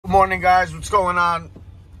Morning, guys. What's going on?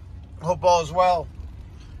 Hope all is well.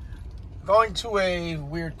 Going to a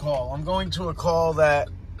weird call. I'm going to a call that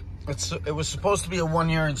it was supposed to be a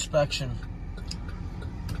 1-year inspection.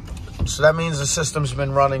 So that means the system's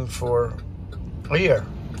been running for a year.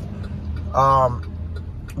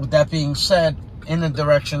 With that being said, in the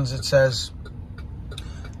directions it says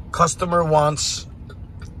customer wants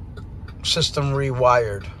system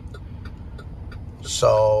rewired.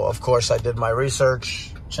 So of course I did my research,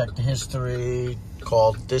 checked the history,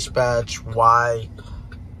 called dispatch. Why?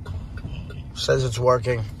 Says it's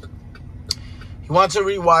working. He wants it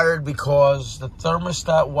rewired because the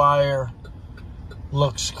thermostat wire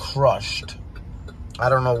looks crushed. I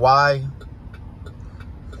don't know why.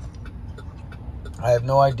 I have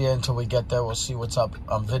no idea until we get there. We'll see what's up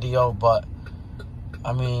on video, but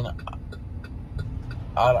I mean,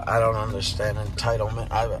 I don't understand entitlement.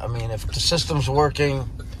 I mean, if the system's working,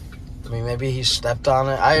 I mean, maybe he stepped on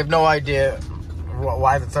it. I have no idea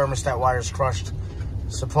why the thermostat wire is crushed.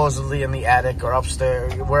 Supposedly in the attic or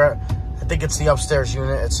upstairs. I think it's the upstairs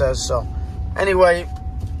unit, it says. So, anyway,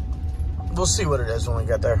 we'll see what it is when we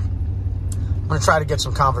get there. I'm going to try to get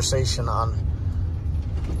some conversation on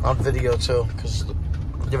video, too, because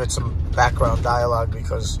give it some background dialogue,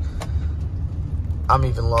 because I'm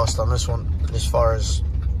even lost on this one as far as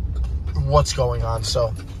what's going on.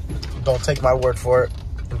 So don't take my word for it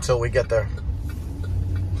until we get there.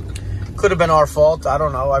 Could have been our fault. I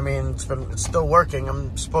don't know. I mean, it's still working.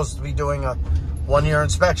 I'm supposed to be doing a 1-year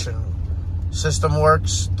inspection. System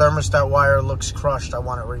works. Thermostat wire looks crushed. I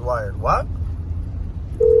want it rewired. What?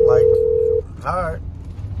 Like, all right.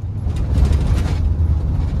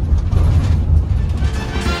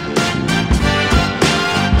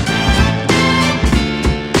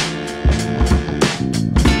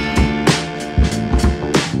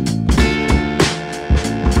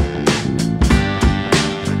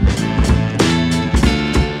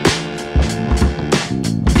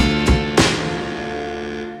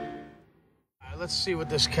 Let's see what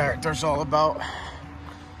this character's all about.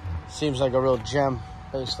 Seems like a real gem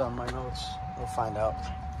based on my notes. We'll find out.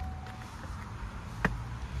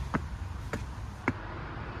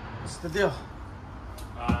 What's the deal?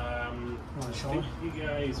 I think you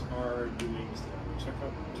guys are doing a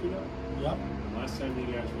checkup tune-up. Yep. Last time you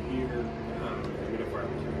guys were here, humidifier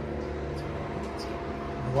was here.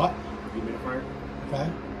 What? Humidifier. Okay.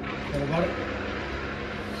 What about it?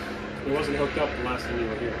 It wasn't hooked up the last time you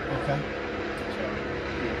were here. Okay.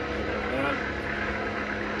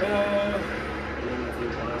 And then I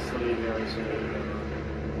think lastly there's a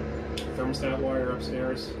thermostat wire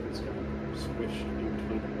upstairs. It's got squished in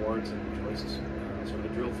between the boards and the joists. So I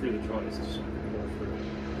drilled through the joists so I can go through.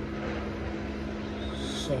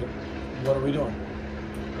 So, what are we doing?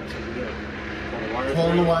 That's what we did.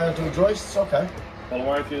 Pulling the wire through the joists? Okay. Pull the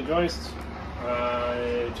wire through the joists.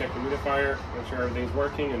 Check the humidifier, make sure everything's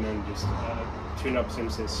working, and then just tune up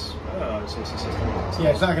since the system.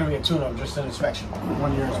 Yeah, it's not going to be a tune-up, just an inspection.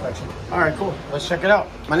 1-year inspection. All right, cool. Let's check it out.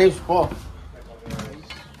 My name's Paul. The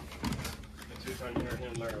 2-ton air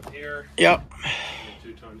handler up here. Yep. And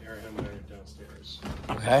the 2-ton air handler downstairs.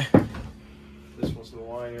 Okay. This was the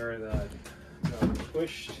wire that got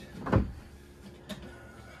squished. Got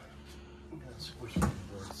squished with the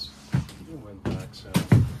boards. It went back, so.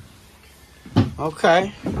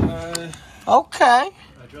 Okay. Okay.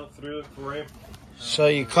 I drilled through it for you. So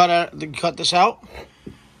you cut this out?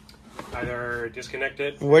 Either disconnect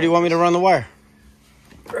it. Where do you want me to run the wire?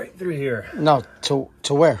 Right through here. No, to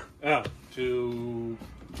where? Oh, to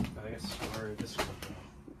I guess where this.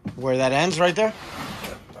 Where that ends, right there?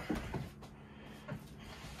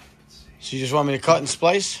 So you just want me to cut and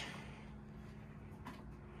splice?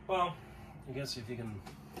 Well, I guess if you can.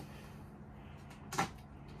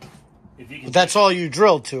 But that's all you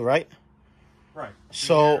drilled to, right? Right.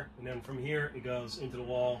 So. Here, and then from here it goes into the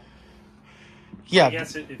wall. Yeah. I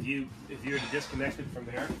guess if you were to disconnect it from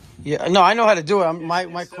there. Yeah. No, I know how to do it. My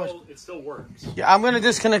question. It still works. Yeah, I'm going to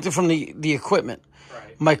disconnect it from the equipment.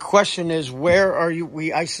 Right. My question is, where are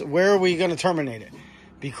we going to terminate it?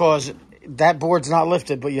 Because that board's not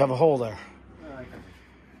lifted, but you have a hole there.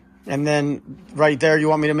 And then right there, you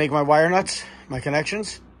want me to make my wire nuts, my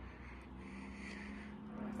connections?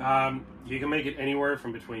 You can make it anywhere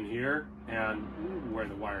from between here and where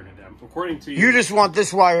the wire went down. According to you just want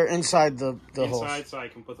this wire inside the hole. Inside, so I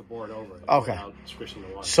can put the board over it. Okay. Without squishing the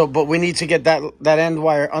wire. So, but we need to get that end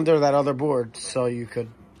wire under that other board, so you could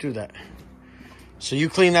do that. So you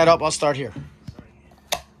clean that up. I'll start here.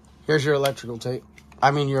 Here's your electrical tape.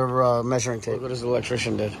 I mean your measuring tape. Look what his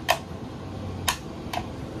electrician did.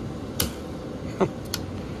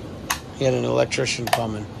 He had an electrician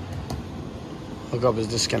coming. hook up his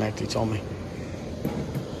disconnect, he told me.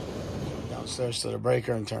 Downstairs to the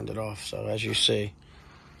breaker and turned it off. So as you see,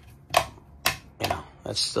 you know,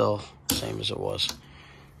 that's still the same as it was.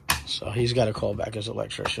 So he's got to call back his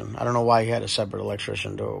electrician. I don't know why he had a separate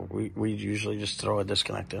electrician do it. We usually just throw a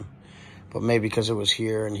disconnect in. But maybe because it was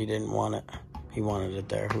here and he didn't want it. He wanted it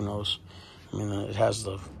there. Who knows? I mean, it has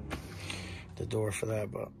the door for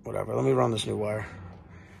that, but whatever. Let me run this new wire.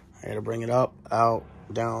 I got to bring it up, out,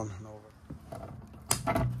 down, and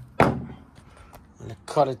over. I'm going to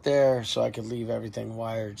cut it there so I can leave everything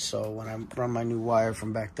wired. So when I run my new wire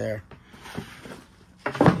from back there,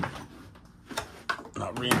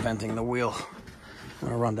 not reinventing the wheel. I'm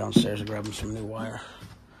going to run downstairs and grab him some new wire.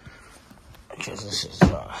 Because this is,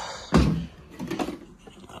 I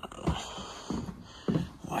don't know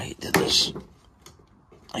why he did this.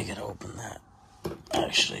 I got to open that.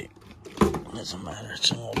 Actually, it doesn't matter. It's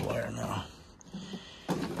an old wire now.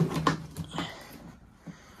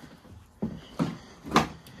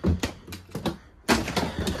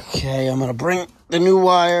 Okay, I'm going to bring the new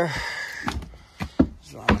wire.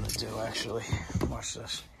 That's what I'm going to do, actually. Watch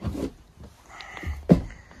this.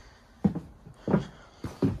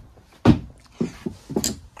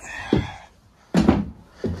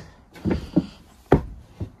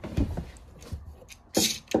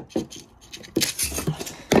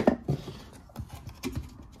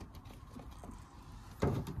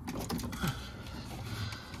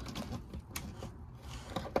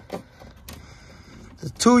 The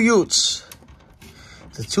two Utes.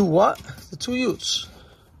 The two what? The two Utes.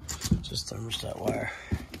 Just thermostat wire.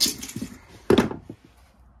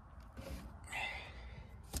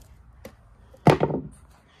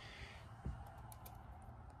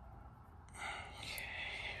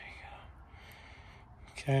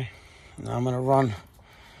 Okay, now I'm going to run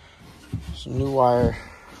some new wire.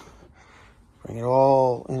 Bring it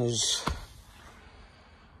all in his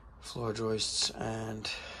floor joists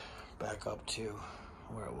and back up to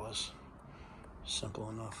where it was. Simple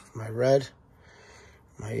enough. My red,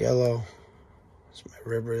 my yellow, it's my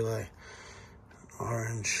rib relay,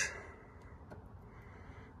 orange,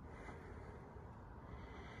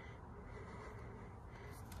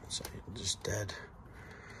 so just dead.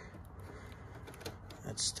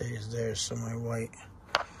 That stays there, so my white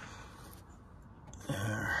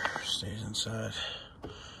there stays inside.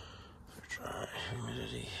 Dry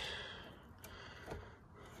humidity.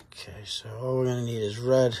 Okay, so all we're gonna need is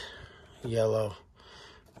red, yellow,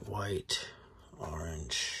 white,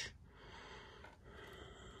 orange.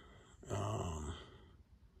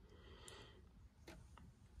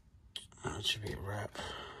 That should be a wrap,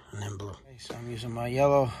 and then blue. Okay, so I'm using my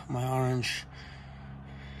yellow, my orange,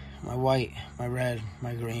 my white, my red,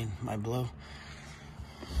 my green, my blue.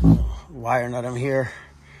 Wire nut him here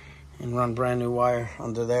and run brand new wire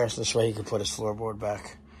under there, so this way he can put his floorboard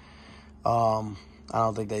back. I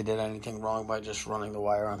don't think they did anything wrong by just running the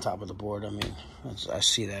wire on top of the board. I mean, I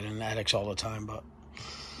see that in attics all the time, but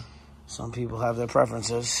some people have their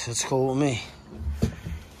preferences. It's cool with me.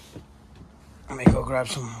 Let me go grab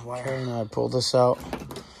some wire, and I pull this out.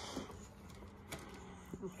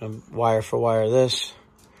 And wire for wire this.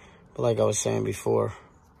 But like I was saying before,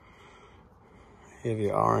 you have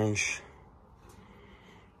your orange.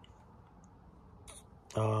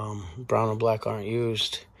 Brown and black aren't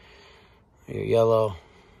used. Your yellow,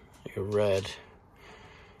 your red,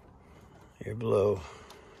 your blue,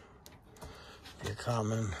 your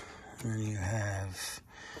common, and then you have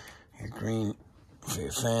your green for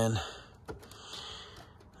your fan.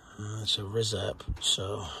 And that's a Rizap.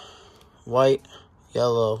 So white,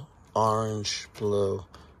 yellow, orange, blue,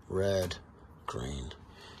 red, green.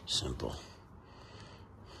 Simple.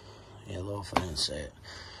 Yellow if I didn't say it.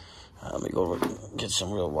 Let me go over and get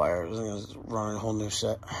some real wire. I'm going to run a whole new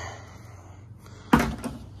set.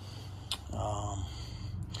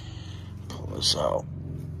 Pull this out.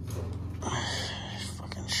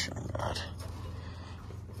 Fucking shit, God.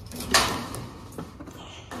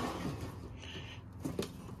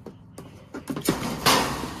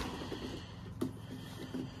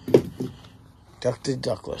 Ducted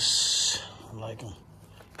ductless. I like them.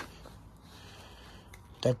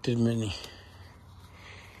 Ducted mini.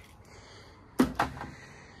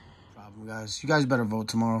 Problem, guys. You guys better vote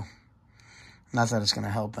tomorrow. Not that it's going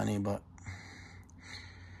to help any, but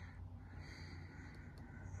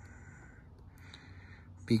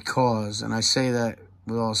because, and I say that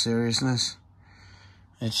with all seriousness,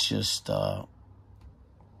 it's just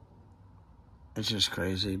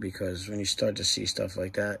crazy, because when you start to see stuff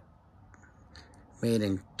like that, made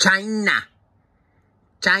in China.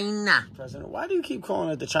 President, why do you keep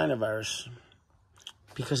calling it the China virus?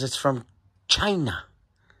 Because it's from China.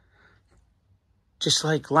 Just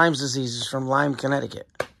like Lyme's disease is from Lyme, Connecticut.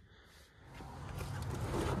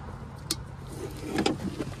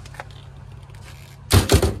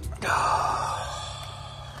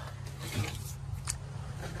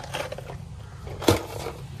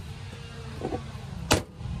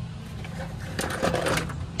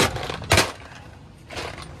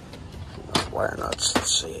 Wire nuts,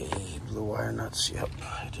 let's see, blue wire nuts, yep,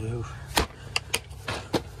 I do.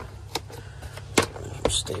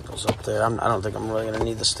 Staples up there. I don't think I'm really going to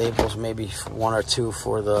need the staples, maybe 1 or 2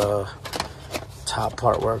 for the top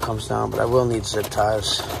part where it comes down, but I will need zip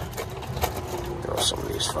ties. Throw some of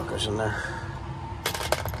these fuckers in there.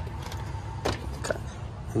 Okay,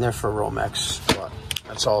 and they're for Romex, but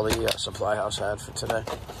that's all the supply house had for today.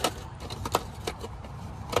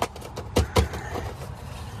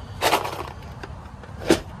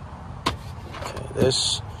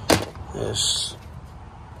 This.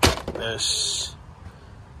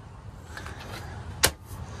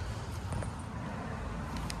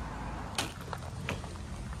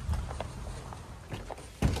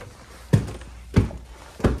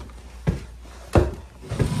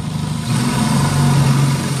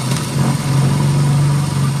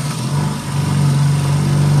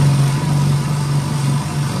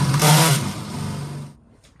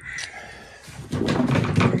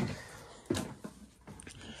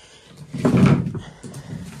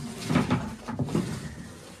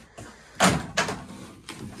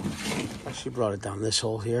 She brought it down this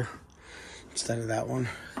hole here instead of that one,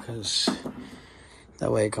 because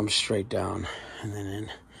that way it comes straight down and then in,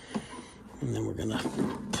 and then we're gonna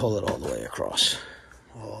pull it all the way across,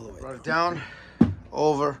 all the way. Brought it down,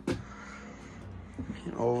 over.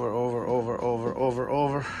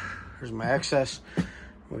 Here's my excess.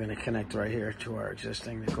 We're gonna connect right here to our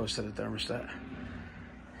existing that goes to the thermostat.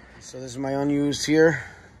 So this is my unused here.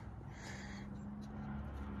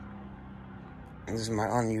 This is my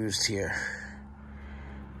unused here.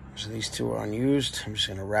 So these two are unused. I'm just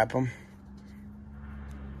gonna wrap them.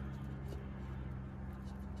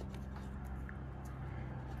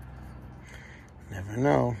 Never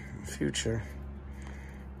know, in the future.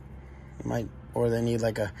 Might, or they need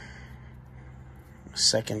like a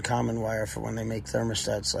second common wire for when they make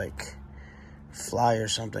thermostats like fly or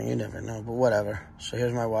something. You never know, but whatever. So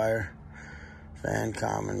here's my wire. Fan,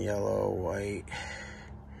 common, yellow, white.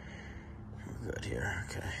 Good here,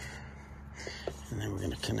 okay. And then we're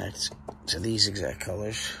gonna connect to these exact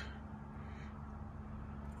colors.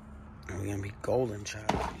 And we're gonna be golden,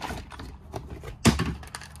 child.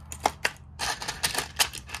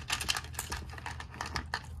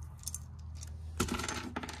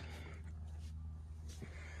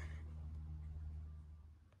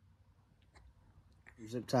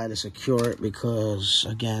 Zip tie to secure it because,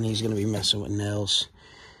 again, he's gonna be messing with nails.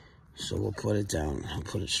 So we'll put it down and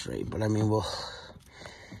put it straight. But I mean, we'll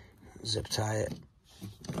zip tie it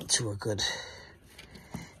to a good,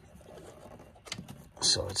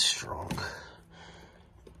 so it's strong.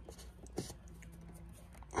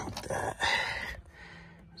 Like that.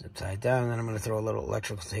 Zip tie it down, and then I'm going to throw a little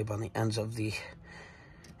electrical tape on the ends of the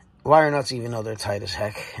wire nuts, even though they're tight as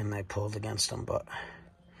heck, and I pulled against them, but...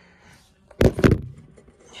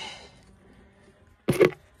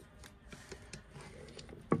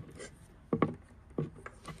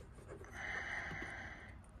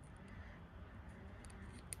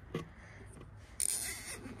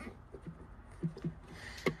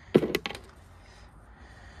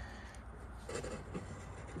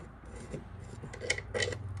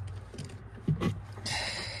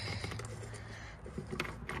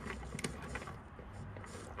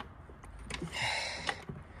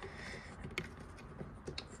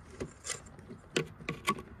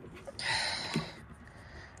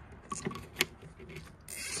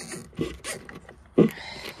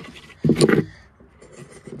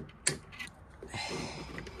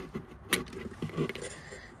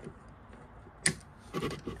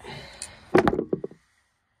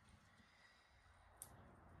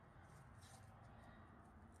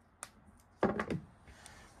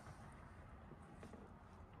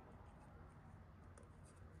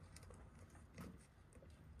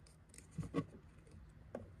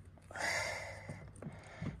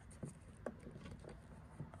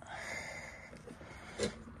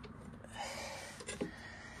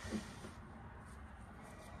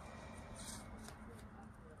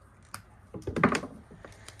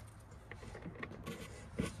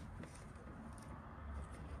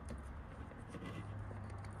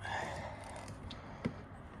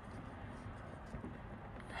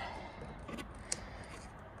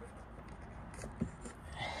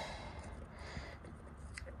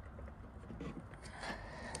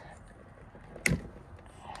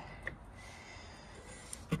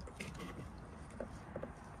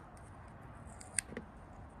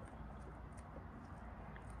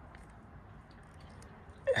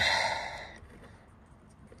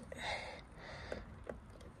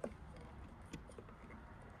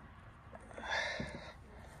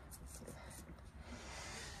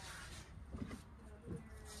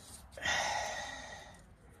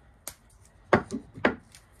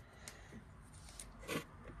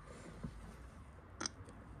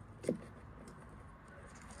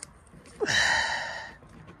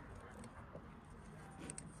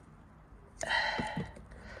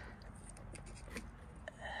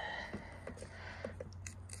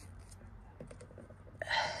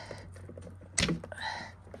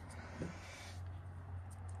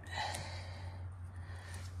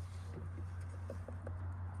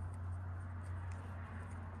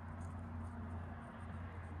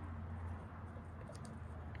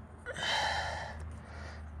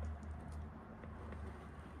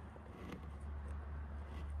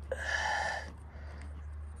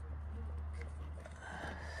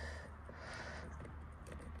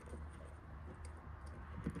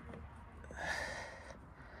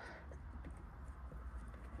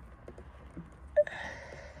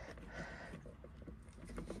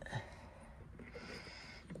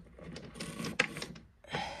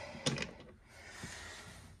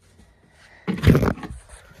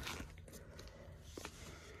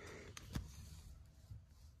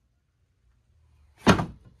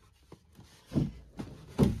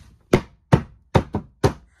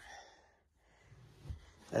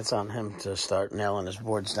 That's on him to start nailing his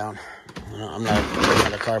boards down. I'm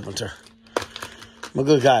not a carpenter. I'm a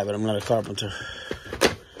good guy, but I'm not a carpenter.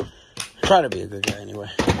 I try to be a good guy anyway.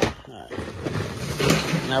 All right.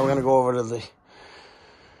 Now we're going to go over to the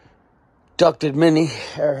Ducted Mini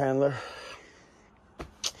air handler.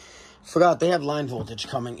 Forgot they have line voltage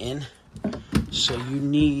coming in. So you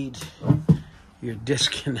need your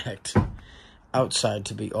disconnect outside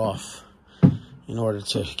to be off in order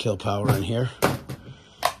to kill power in here.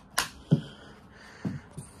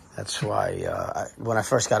 That's why when I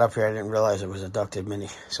first got up here, I didn't realize it was a Ducted Mini.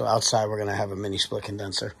 So outside, we're going to have a mini split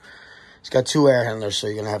condenser. It's got 2 air handlers, so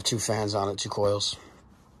you're going to have 2 fans on it, 2 coils.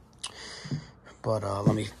 But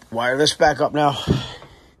let me wire this back up now.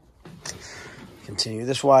 Continue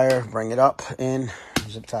this wire, bring it up, in,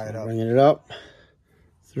 zip tie it up. Bringing it up,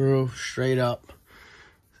 through, straight up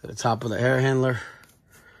to the top of the air handler.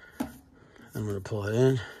 I'm going to pull it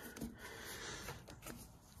in.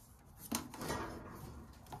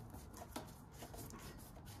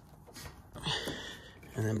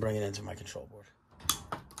 And then bring it into my control board.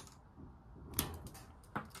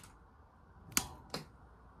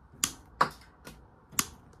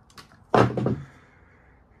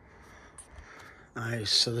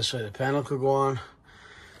 Nice, so this way the panel could go on,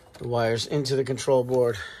 the wires into the control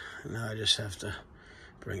board, and now I just have to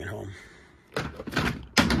bring it home.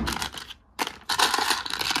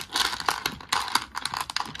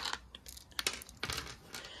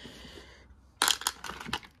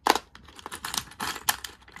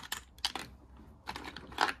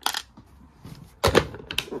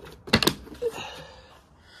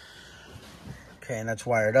 Okay, and that's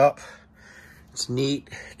wired up. It's neat,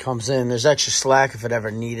 comes in. There's extra slack if it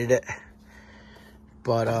ever needed it.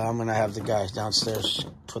 But I'm gonna have the guys downstairs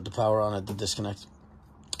put the power on at the disconnect,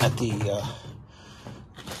 at the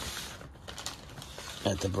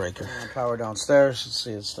breaker. Power downstairs, let's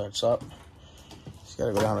see, it starts up. It's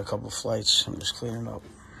gotta go down a couple flights. I'm just cleaning up.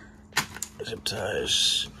 Zip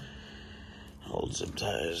ties, old zip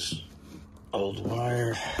ties, old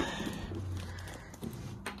wire.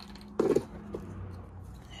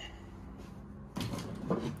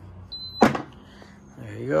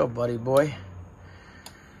 There you go, buddy boy.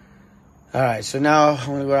 All right, so now I'm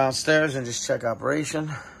gonna go downstairs and just check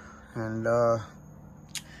operation. And I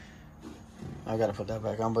gotta put that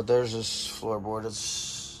back on, but there's this floorboard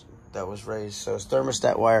that was raised. So it's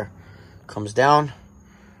thermostat wire comes down,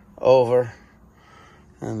 over,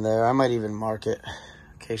 and there. I might even mark it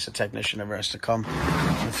in case the technician ever has to come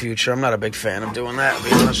in the future. I'm not a big fan of doing that, to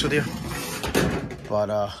be honest with you.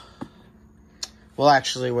 But well,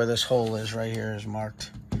 actually, where this hole is right here is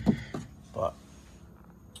marked, but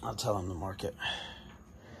I'll tell him to mark it.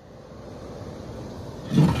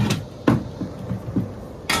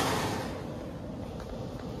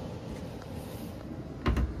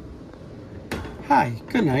 Hi,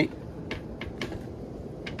 good night.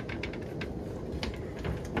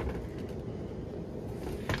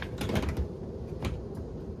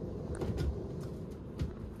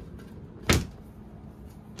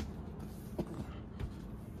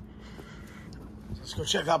 Let's go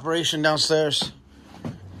check operation downstairs.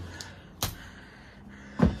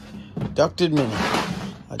 Ducted Mini.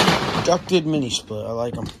 A Ducted Mini split. I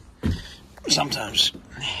like them. Sometimes.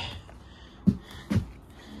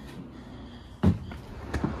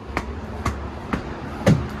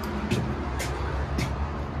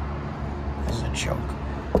 This is a joke.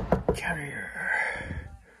 Carrier.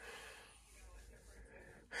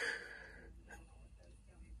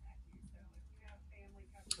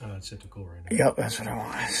 It's set to cool right now. Yep, that's what I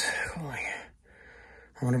want. It's cooling.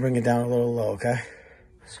 I'm gonna bring it down a little low, okay?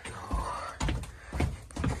 Let's go.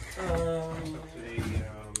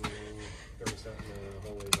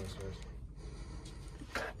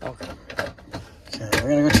 Okay. Okay, we're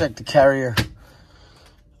gonna go check the carrier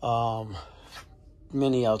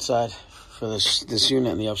mini outside for this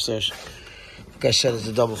unit in the upstairs. Like I said, it's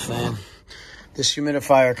a double fan. This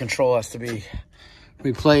humidifier control has to be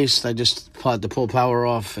replaced. I just had to pull power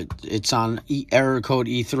off. It's on error code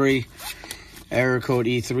E3. Error code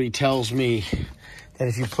E3 tells me that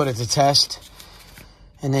if you put it to test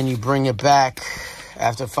and then you bring it back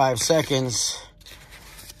after 5 seconds,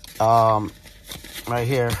 right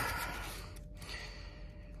here,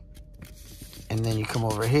 and then you come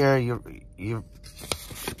over here, you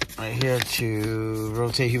right here to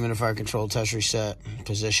rotate humidifier control, test reset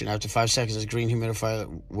position. After 5 seconds, this green humidifier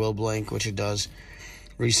will blink, which it does,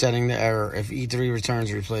 resetting the error. If E3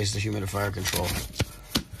 returns, replace the humidifier control.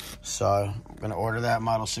 So I'm gonna order that,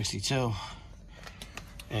 model 62,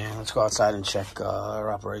 and let's go outside and check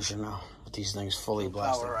our operation now. With these things fully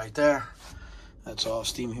blasted. Power right there. That's all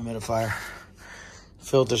steam humidifier.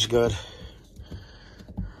 Filter's good.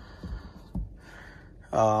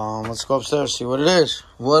 Let's go upstairs, see what it is.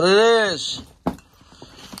 What it is.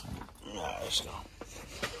 Alright, let's go.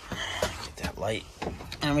 Get that light.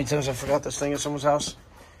 How many times I forgot this thing at someone's house?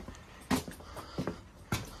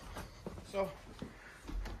 So.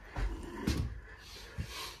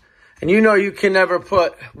 And you know you can never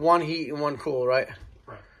put one heat and one cool, right?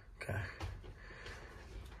 Right. Okay.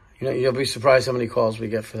 You know, you'll be surprised how many calls we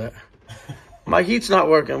get for that. My heat's not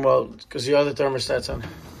working well because the other thermostat's on.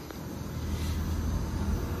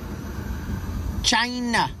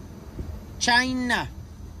 China.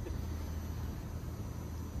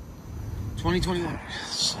 2021.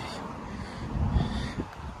 Let's see.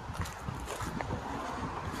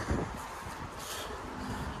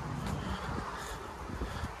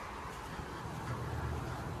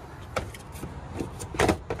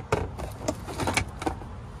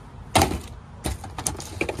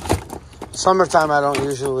 Summertime, I don't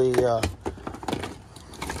usually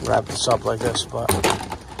wrap this up like this, but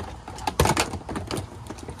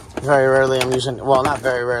very rarely I'm using, well, not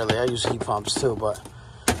very rarely, I use heat pumps too, but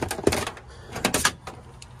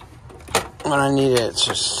when I need it, it's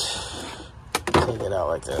just take it out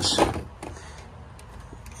like this.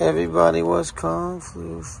 Everybody was kung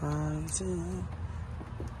fu fighting.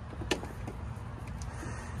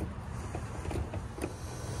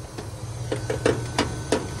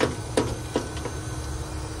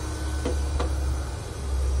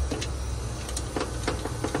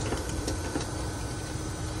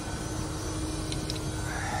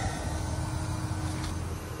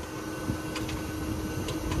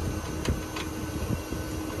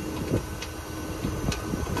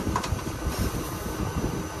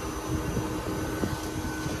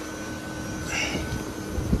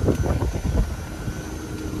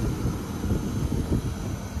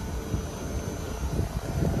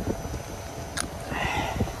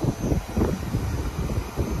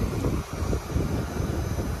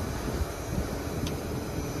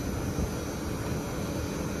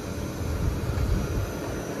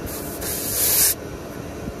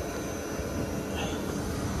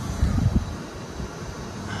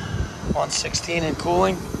 $116 in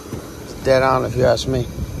cooling. It's dead on if you ask me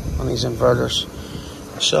on these inverters.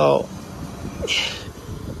 So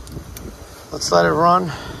let's let it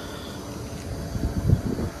run.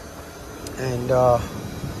 And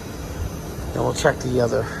then we'll check the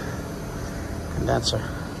other condenser.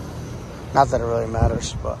 Not that it really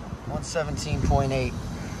matters, but 117.8.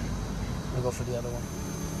 We'll go for the other one.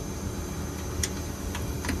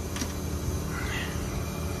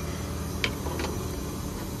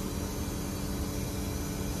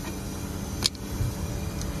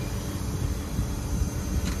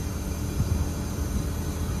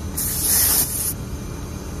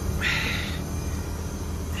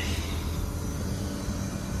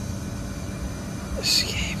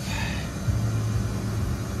 Escape.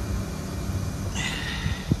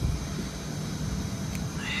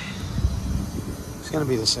 It's gonna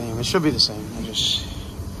be the same. It should be the same. I just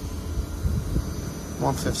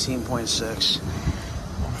 115.6,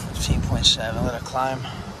 115.7. Let it climb.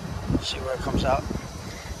 See where it comes out.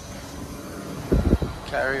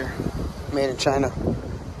 Carrier, made in China.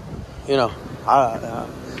 You know,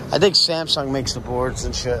 I think Samsung makes the boards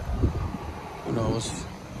and shit. Who knows?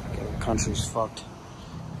 The country's fucked.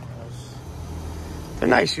 They're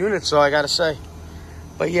nice units, though, I gotta say.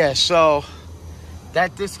 But yeah, so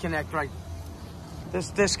that disconnect this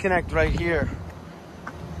disconnect right here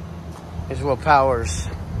is what powers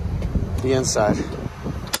the inside.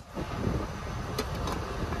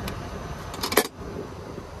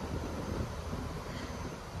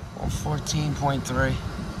 14.3.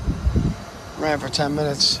 Ran for 10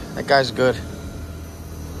 minutes. That guy's good.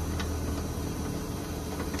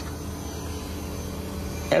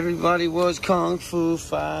 Everybody was kung fu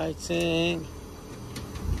fighting.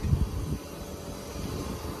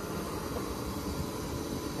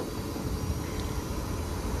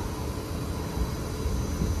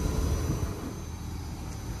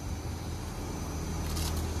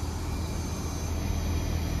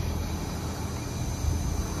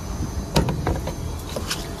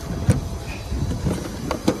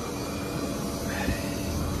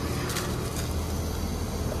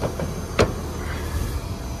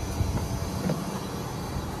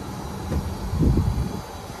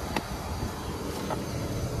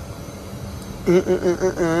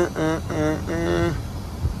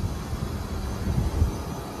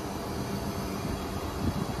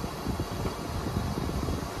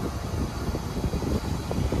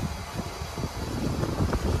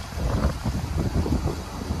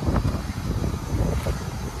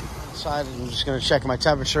 Inside, I'm just gonna check my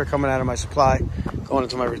temperature coming out of my supply. going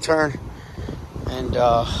into my return. And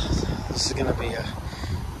this is going to be a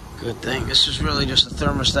good thing. This is really just a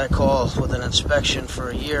thermostat call with an inspection for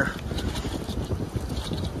a year.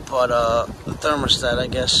 But the thermostat, I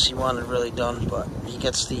guess he wanted really done, but he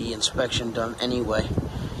gets the inspection done anyway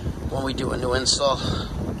when we do a new install.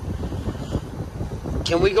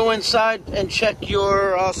 Can we go inside and check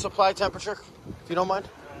your supply temperature, if you don't mind?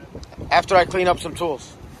 After I clean up some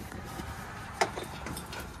tools. I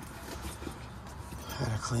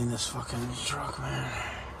gotta clean this fucking truck, man.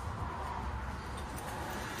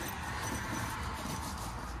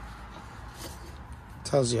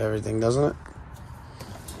 Tells you everything, doesn't it?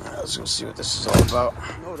 Alright, let's go see what this is all about.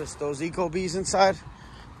 Notice those EcoBees inside?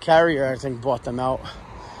 Carrier, I think, bought them out.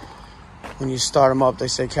 When you start them up, they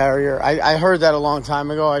say Carrier. I heard that a long time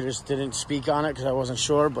ago. I just didn't speak on it because I wasn't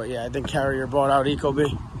sure. But yeah, I think Carrier bought out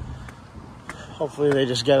EcoBee. Hopefully they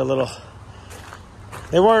just get a little...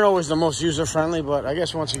 They weren't always the most user-friendly, but I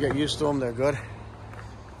guess once you get used to them, they're good.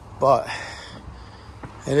 But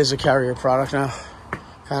it is a Carrier product now.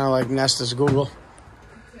 Kind of like Nest is Google.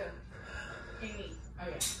 Amy. Oh,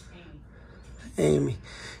 yeah. Amy.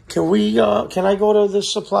 Can I go to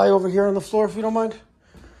this supply over here on the floor, if you don't mind?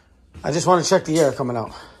 I just want to check the air coming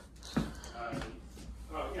out.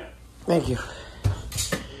 Yeah. Thank you.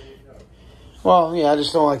 Well, yeah, I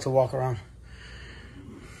just don't like to walk around.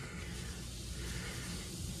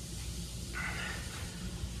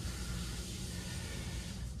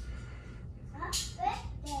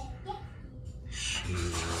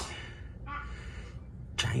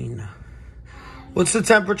 China. What's the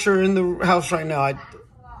temperature in the house right now?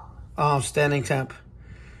 Standing temp.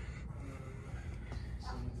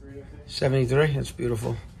 73, that's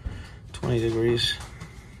beautiful. 20 degrees.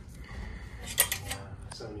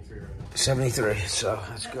 73 right now. 73, so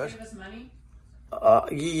that's good. Give us money?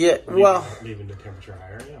 Yeah, well... Leaving the temperature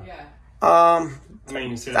higher, yeah. Yeah. I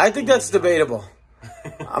mean, I think that's debatable.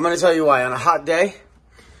 I'm going to tell you why. On a hot day,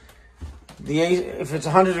 if it's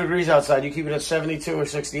 100 degrees outside, you keep it at 72 or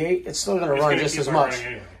 68, it's still going to run just as much.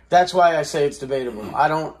 Anyway. That's why I say it's debatable. I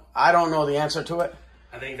don't know the answer to it.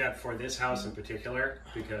 I think that for this house in particular,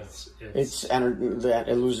 because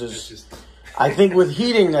it loses. I think with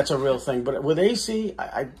heating, that's a real thing. But with AC,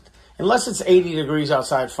 unless it's 80 degrees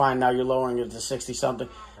outside, fine. Now you're lowering it to 60 something.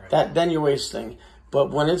 Right. Then you're wasting.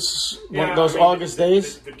 But when it's those August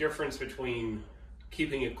days, the difference between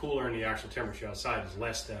keeping it cooler and the actual temperature outside is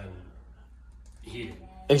less than heating.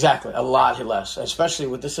 Exactly, a lot less. Especially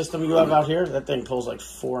with the system you have out here, that thing pulls like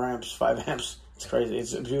 4 amps, 5 amps. It's crazy.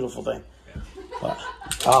 It's a beautiful thing. But,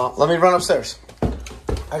 let me run upstairs.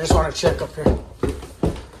 I just want to check up here.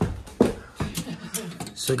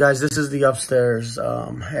 So guys, this is the upstairs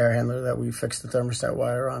air handler that we fixed the thermostat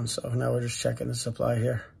wire on. So now we're just checking the supply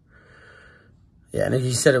here. Yeah, and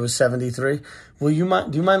he said it was 73. Do you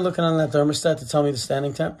mind looking on that thermostat to tell me the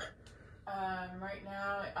standing temp? Right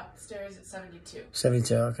now, upstairs at 72.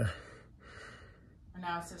 72, okay. And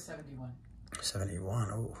now it says 71.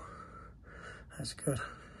 71, oh. That's good.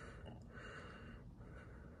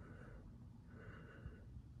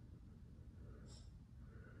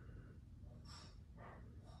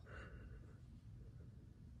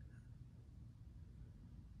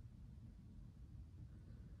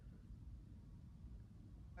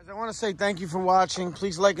 I want to say thank you for watching.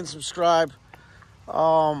 Please like and subscribe.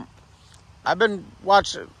 I've been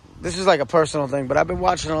watching, this is like a personal thing, but I've been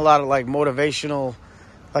watching a lot of like motivational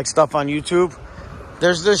like stuff on YouTube.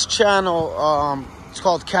 There's this channel, it's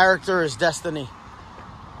called Character is Destiny.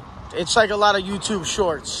 It's like a lot of YouTube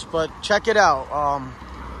shorts, but check it out.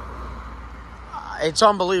 It's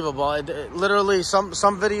unbelievable. Literally, some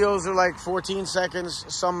videos are like 14 seconds,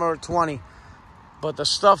 some are 20. But the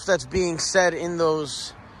stuff that's being said in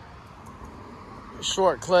those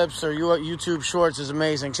short clips or YouTube shorts is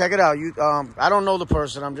amazing. Check it out. I don't know the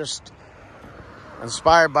person. I'm just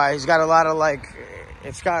inspired by it. He's got a lot of like,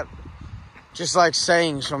 it's got just like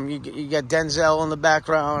sayings from, you get Denzel in the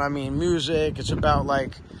background. I mean, music. It's about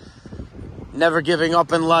like never giving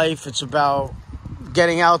up in life. It's about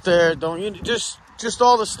getting out there. Just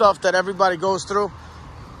all the stuff that everybody goes through.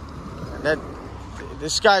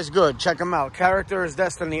 This guy's good. Check him out. Character is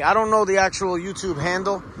Destiny. I don't know the actual YouTube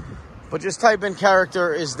handle, but just type in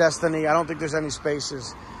Character is Destiny. I don't think there's any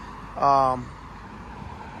spaces.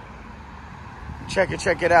 Check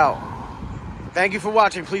it out. Thank you for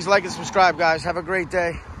watching. Please like and subscribe, guys. Have a great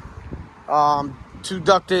day. 2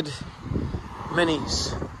 ducted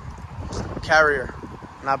minis. Carrier.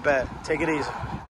 Not bad. Take it easy.